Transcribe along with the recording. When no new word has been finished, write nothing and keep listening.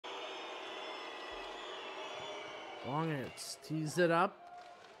Longitz tees it up.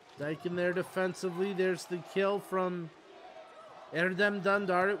 Dyking there defensively. There's the kill from Erdem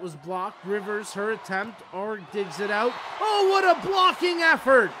Dundar. It was blocked. Rivers, her attempt. Org digs it out. Oh, what a blocking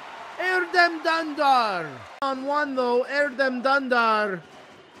effort! Erdem Dundar. On one though, Erdem Dundar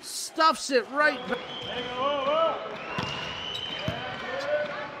stuffs it right back.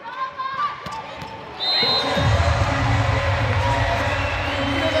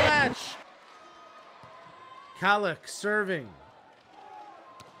 Into the match. Kalik serving.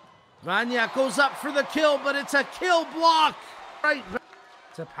 Vanya goes up for the kill, but it's a kill block. Right back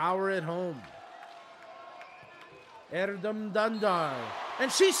to power it home. Erdem Dundar.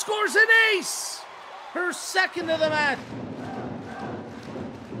 And she scores an ace! Her second of the match.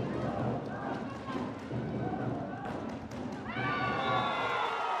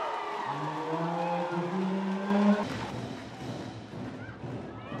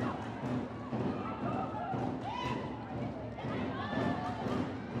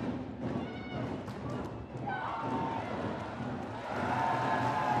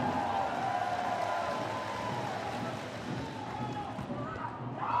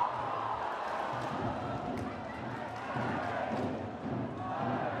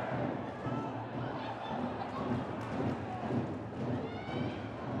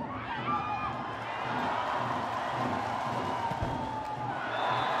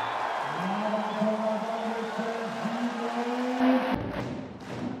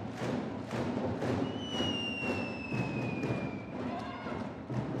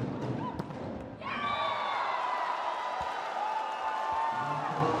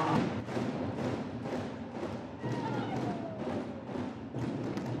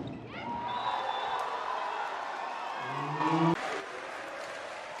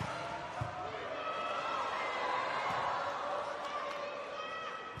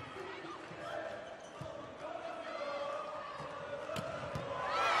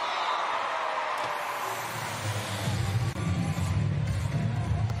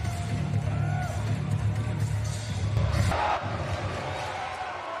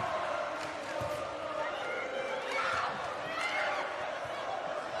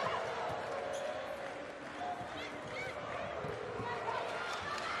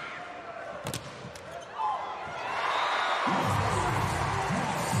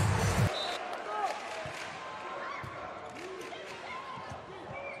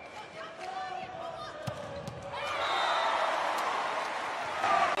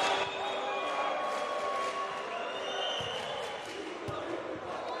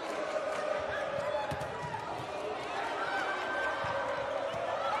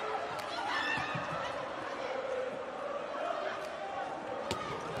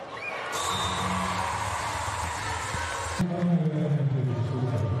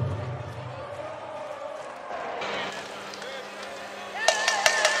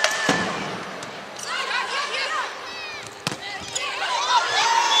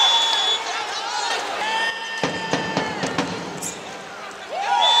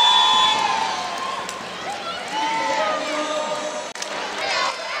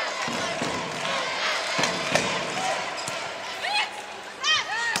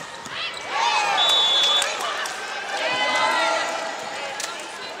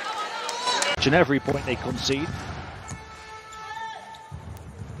 And every point they concede,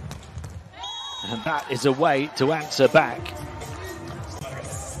 and that is a way to answer back.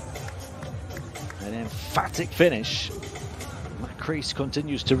 An emphatic finish. Macrease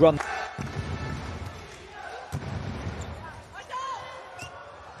continues to run.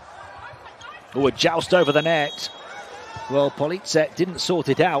 Oh, a joust over the net. Well, Politset didn't sort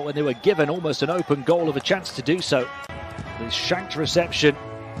it out when they were given almost an open goal of a chance to do so. This shanked reception.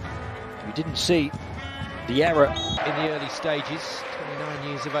 We didn't see the error in the early stages. 29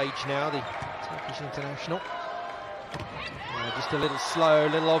 years of age now, the Turkish international. Just a little slow, a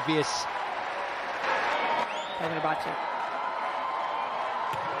little obvious.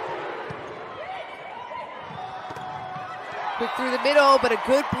 Quick through the middle, but a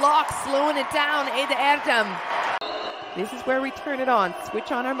good block, slowing it down. Eda Erdem. This is where we turn it on,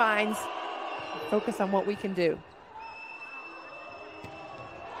 switch on our minds, focus on what we can do.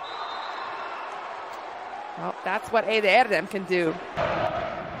 Well, that's what Eda Erdem can do.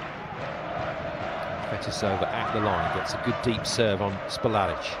 Fetisova at the line, gets a good deep serve on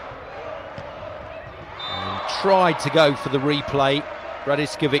Spalaric. And tried to go for the replay.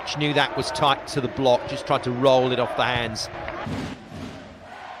 Radiskovic knew that was tight to the block, just tried to roll it off the hands.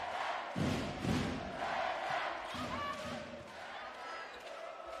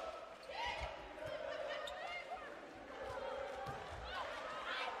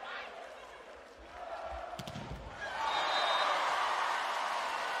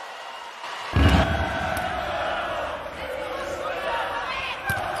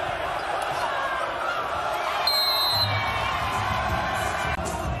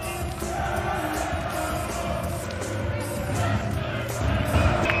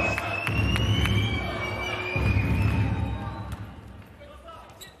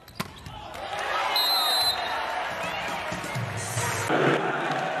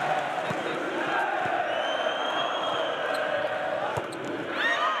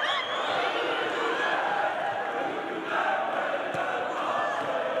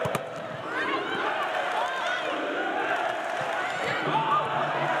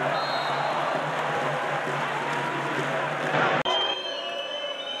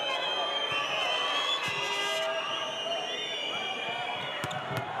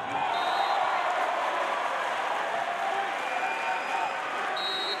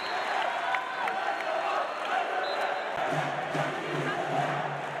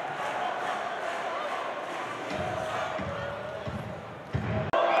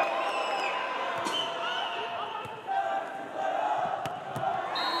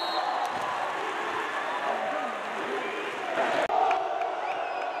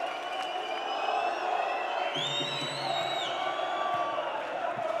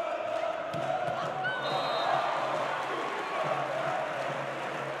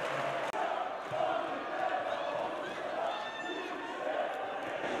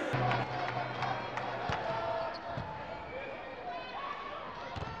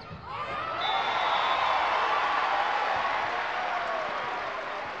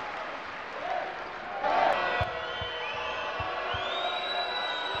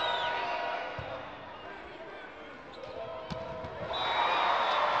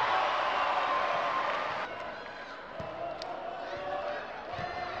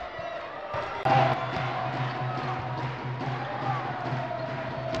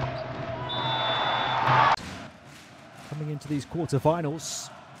 Coming into these quarterfinals.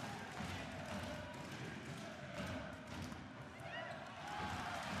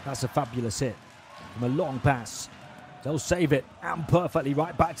 That's a fabulous hit from a long pass. They'll save it and perfectly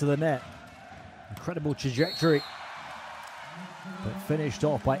right back to the net. Incredible trajectory. But finished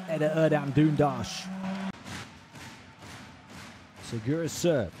off by Eda Erdem Dundash. Segura's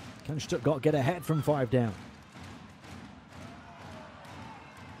serve. Can Stuttgart get ahead from 5 down?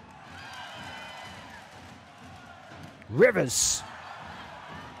 Rivers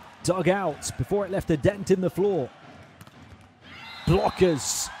dug out before it left a dent in the floor.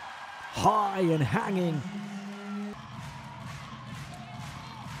 Blockers high and hanging.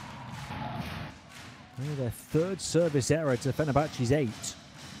 Only their 3rd service error to Fenerbahce's 8.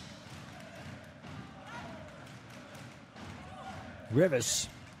 Rivers.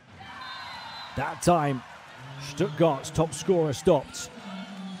 That time, Stuttgart's top scorer stopped.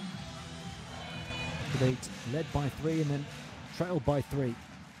 They led by 3 and then trailed by 3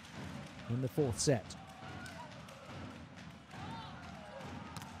 in the 4th set.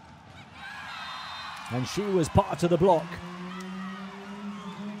 And she was part of the block.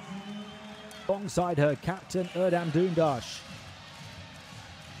 Alongside her captain, Erdem Dundash.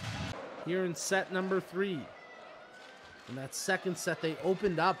 Here in set number 3. In that second set, they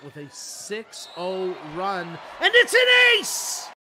opened up with a 6-0 run, and it's an ace!